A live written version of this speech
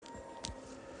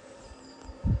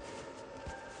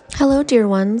Hello, dear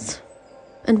ones,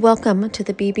 and welcome to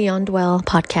the Be Beyond Well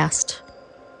podcast.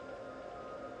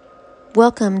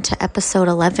 Welcome to episode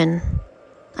 11.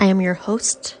 I am your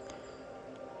host,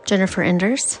 Jennifer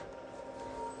Enders.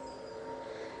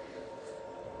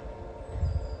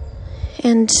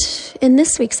 And in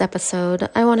this week's episode,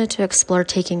 I wanted to explore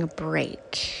taking a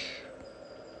break.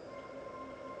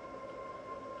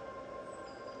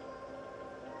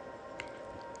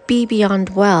 Be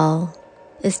Beyond Well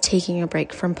is taking a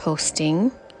break from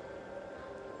posting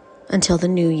until the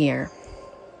new year.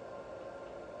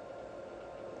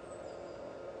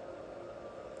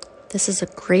 This is a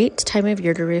great time of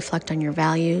year to reflect on your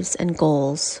values and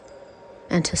goals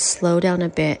and to slow down a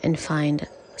bit and find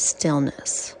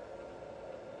stillness.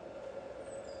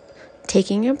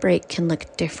 Taking a break can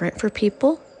look different for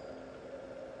people,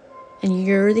 and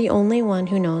you're the only one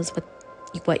who knows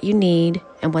what you need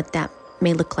and what that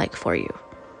may look like for you.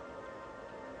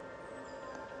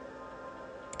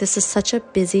 This is such a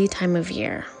busy time of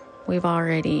year. We've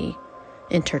already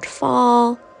entered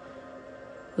fall.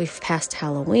 We've passed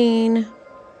Halloween.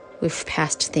 We've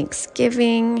passed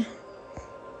Thanksgiving.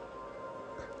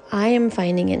 I am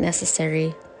finding it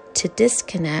necessary to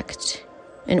disconnect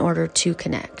in order to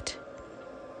connect.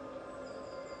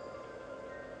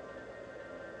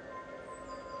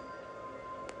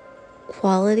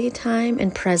 Quality time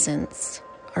and presence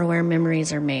are where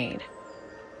memories are made.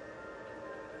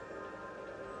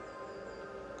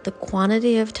 The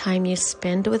quantity of time you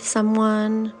spend with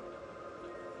someone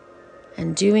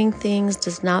and doing things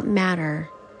does not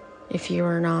matter if you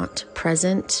are not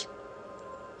present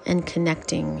and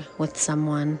connecting with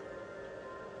someone.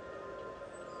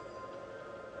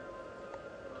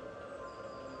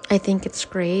 I think it's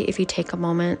great if you take a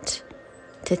moment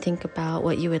to think about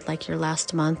what you would like your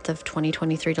last month of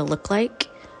 2023 to look like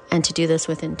and to do this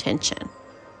with intention.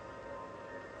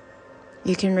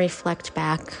 You can reflect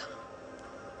back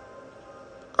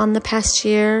on the past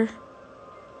year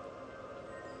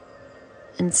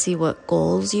and see what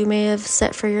goals you may have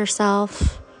set for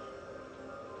yourself,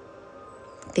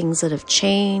 things that have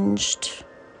changed,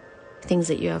 things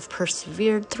that you have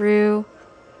persevered through.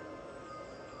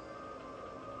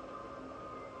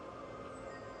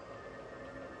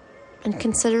 And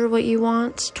consider what you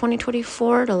want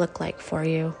 2024 to look like for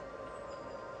you.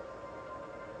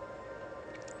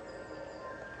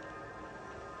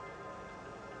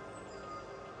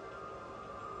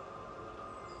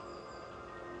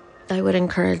 I would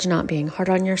encourage not being hard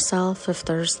on yourself if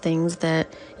there's things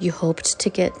that you hoped to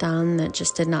get done that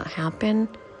just did not happen.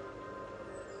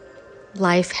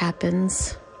 Life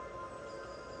happens.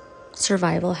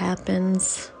 Survival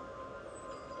happens.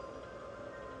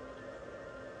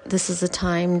 This is a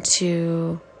time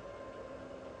to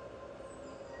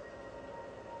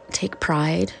take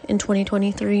pride in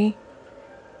 2023.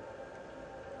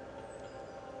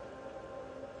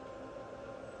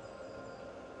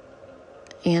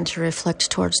 And to reflect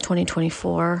towards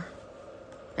 2024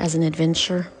 as an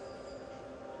adventure.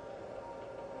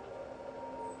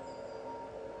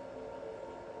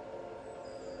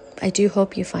 I do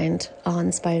hope you find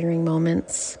awe-inspiring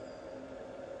moments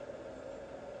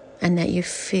and that you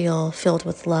feel filled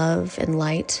with love and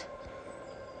light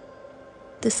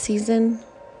this season.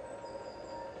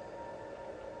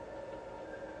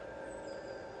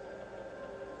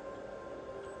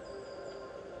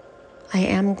 I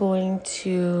am going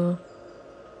to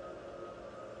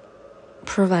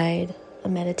provide a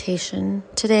meditation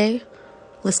today,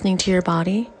 listening to your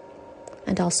body,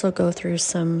 and also go through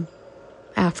some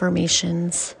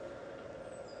affirmations.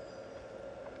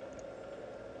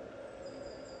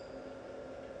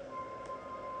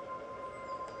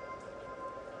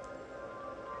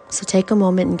 So take a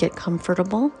moment and get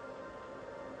comfortable.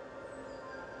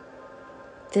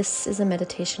 This is a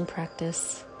meditation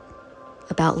practice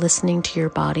about listening to your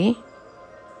body.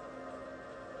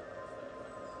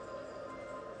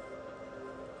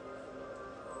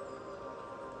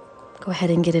 Go ahead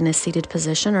and get in a seated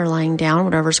position or lying down,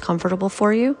 whatever's comfortable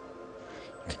for you. You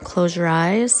can close your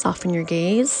eyes, soften your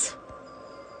gaze,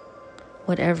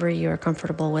 whatever you are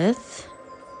comfortable with.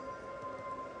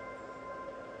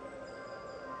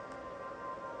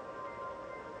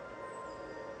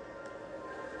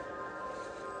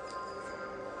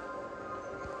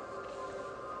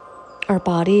 Our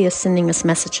body is sending us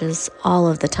messages all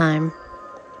of the time.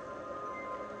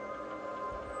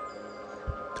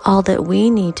 All that we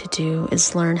need to do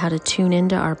is learn how to tune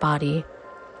into our body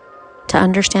to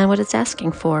understand what it's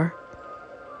asking for.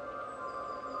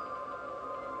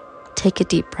 Take a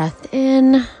deep breath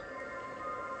in.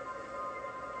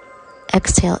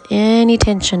 Exhale any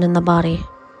tension in the body.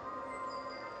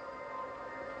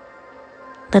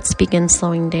 Let's begin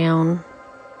slowing down.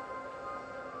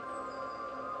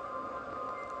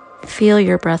 Feel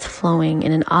your breath flowing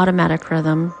in an automatic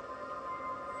rhythm.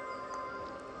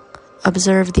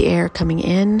 Observe the air coming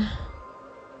in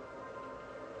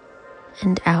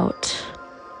and out.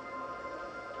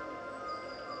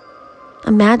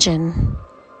 Imagine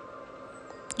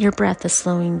your breath is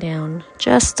slowing down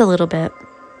just a little bit,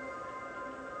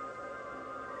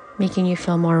 making you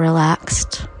feel more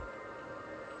relaxed.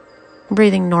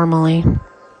 Breathing normally.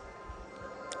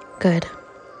 Good.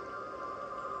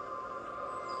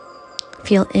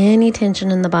 Feel any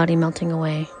tension in the body melting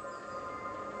away.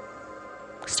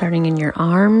 Starting in your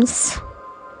arms.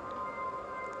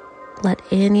 Let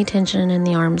any tension in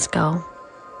the arms go.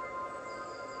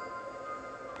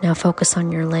 Now focus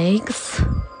on your legs.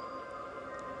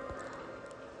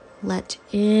 Let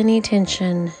any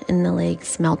tension in the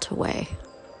legs melt away.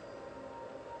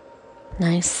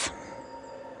 Nice.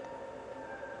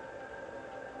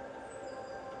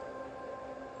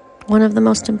 One of the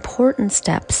most important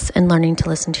steps in learning to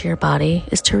listen to your body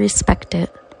is to respect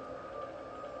it.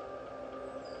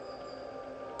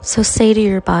 So say to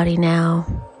your body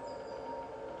now,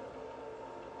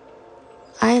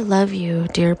 I love you,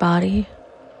 dear body.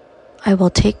 I will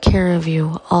take care of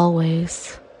you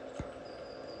always.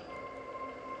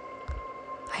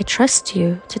 I trust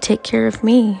you to take care of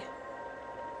me.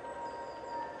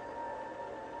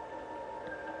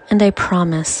 And I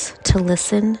promise to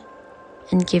listen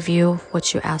and give you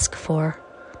what you ask for.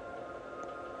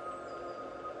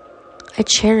 I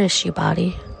cherish you,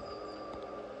 body.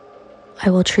 I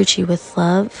will treat you with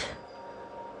love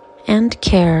and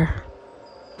care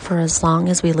for as long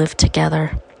as we live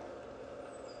together.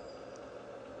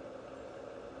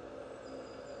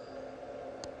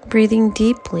 Breathing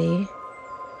deeply,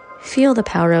 feel the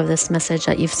power of this message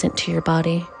that you've sent to your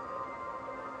body.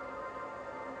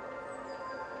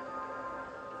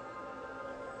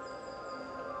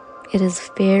 It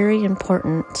is very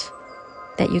important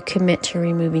that you commit to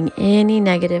removing any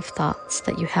negative thoughts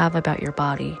that you have about your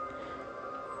body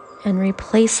and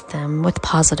replace them with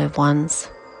positive ones.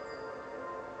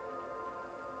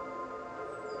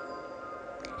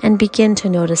 And begin to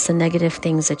notice the negative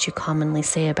things that you commonly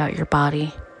say about your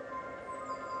body.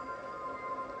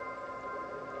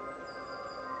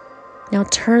 Now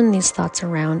turn these thoughts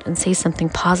around and say something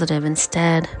positive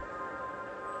instead.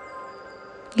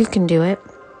 You can do it.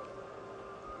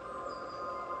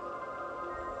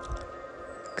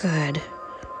 Good.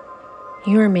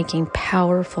 You are making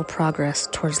powerful progress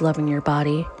towards loving your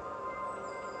body.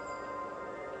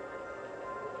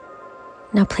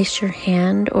 Now place your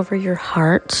hand over your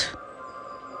heart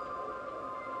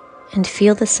and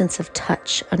feel the sense of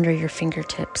touch under your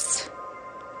fingertips.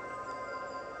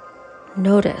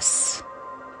 Notice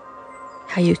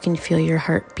how you can feel your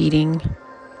heart beating.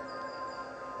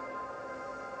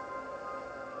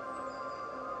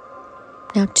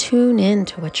 Now tune in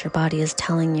to what your body is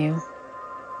telling you.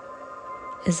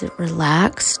 Is it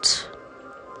relaxed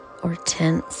or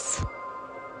tense?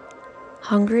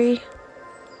 Hungry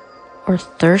or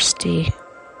thirsty?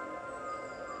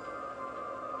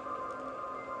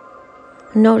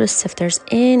 Notice if there's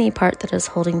any part that is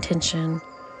holding tension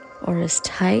or is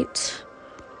tight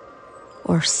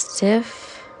or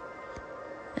stiff,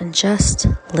 and just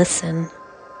listen.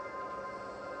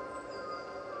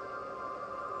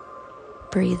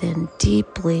 Breathe in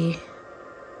deeply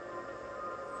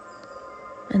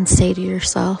and say to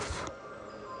yourself,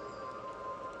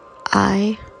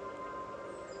 I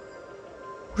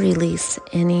release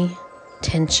any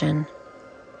tension.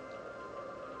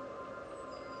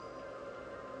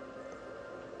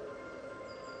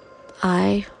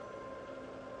 I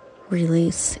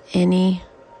release any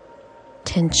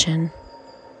tension.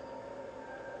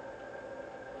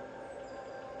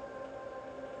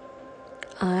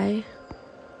 I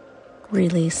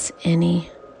release any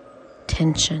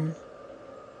tension.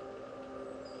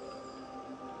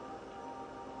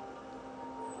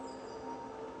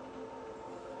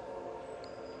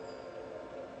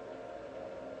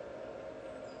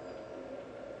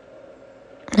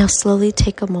 Now slowly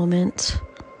take a moment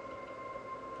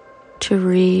to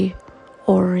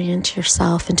reorient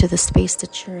yourself into the space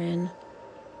that you're in,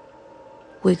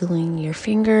 wiggling your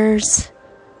fingers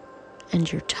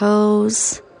and your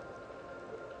toes,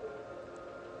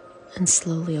 and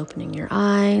slowly opening your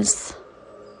eyes.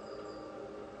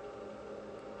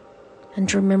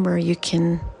 And remember, you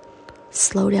can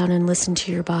slow down and listen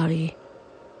to your body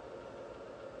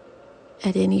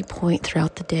at any point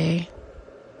throughout the day.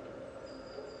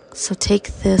 So take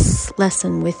this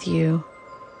lesson with you,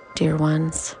 dear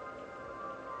ones.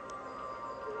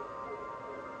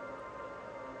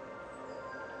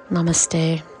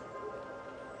 Namaste.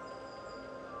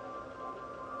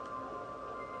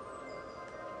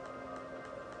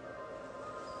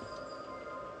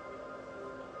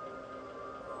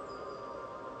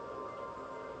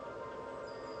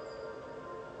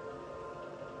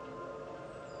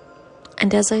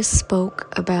 And as I spoke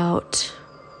about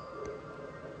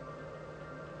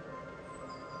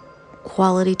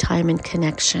quality time and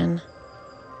connection,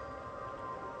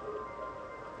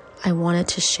 I wanted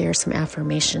to share some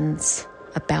affirmations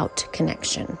about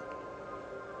connection.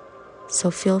 So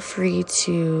feel free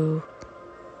to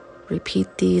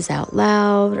repeat these out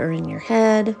loud or in your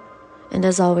head. And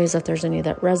as always, if there's any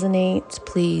that resonate,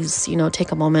 please,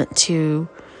 take a moment to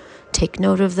take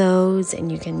note of those,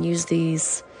 and you can use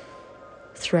these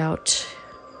throughout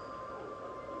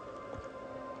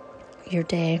your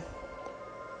day.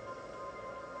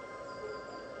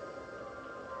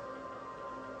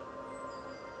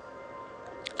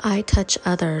 I touch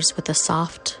others with a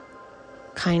soft,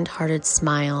 kind-hearted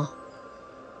smile.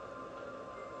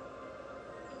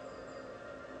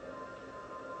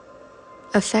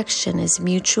 Affection is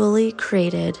mutually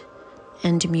created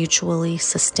and mutually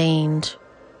sustained.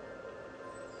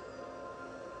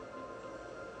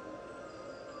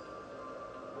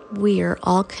 We are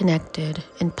all connected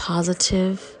in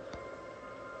positive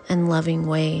and loving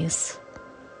ways.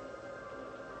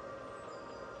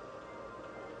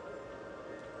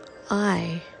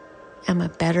 I am a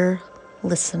better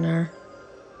listener.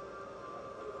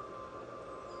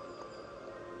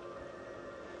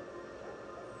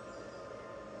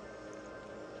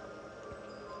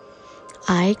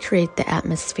 I create the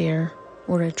atmosphere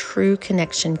where a true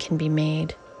connection can be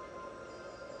made.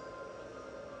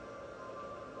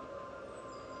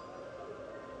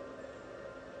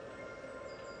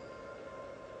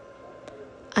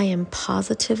 I am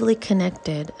positively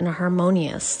connected and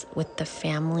harmonious with the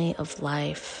family of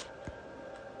life.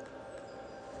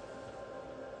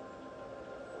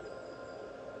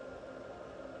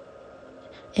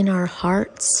 In our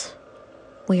hearts,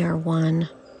 we are one.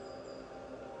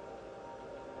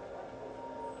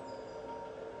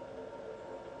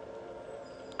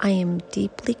 I am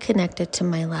deeply connected to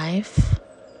my life.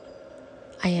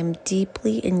 I am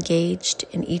deeply engaged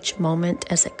in each moment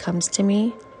as it comes to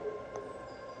me.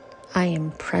 I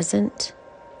am present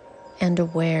and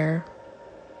aware.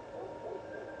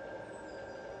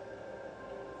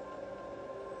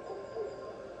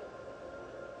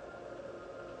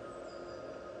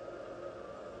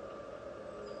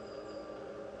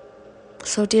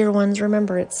 So, dear ones,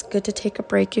 remember, it's good to take a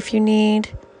break if you need.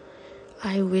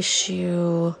 I wish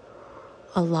you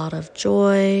a lot of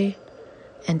joy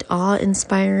and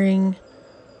awe-inspiring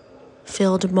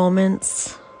filled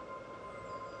moments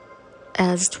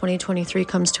as 2023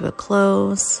 comes to a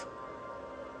close.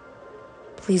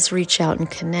 Please reach out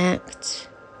and connect.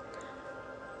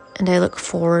 And I look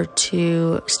forward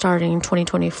to starting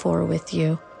 2024 with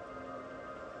you.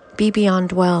 Be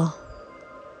beyond well,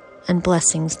 and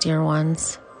blessings, dear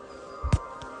ones.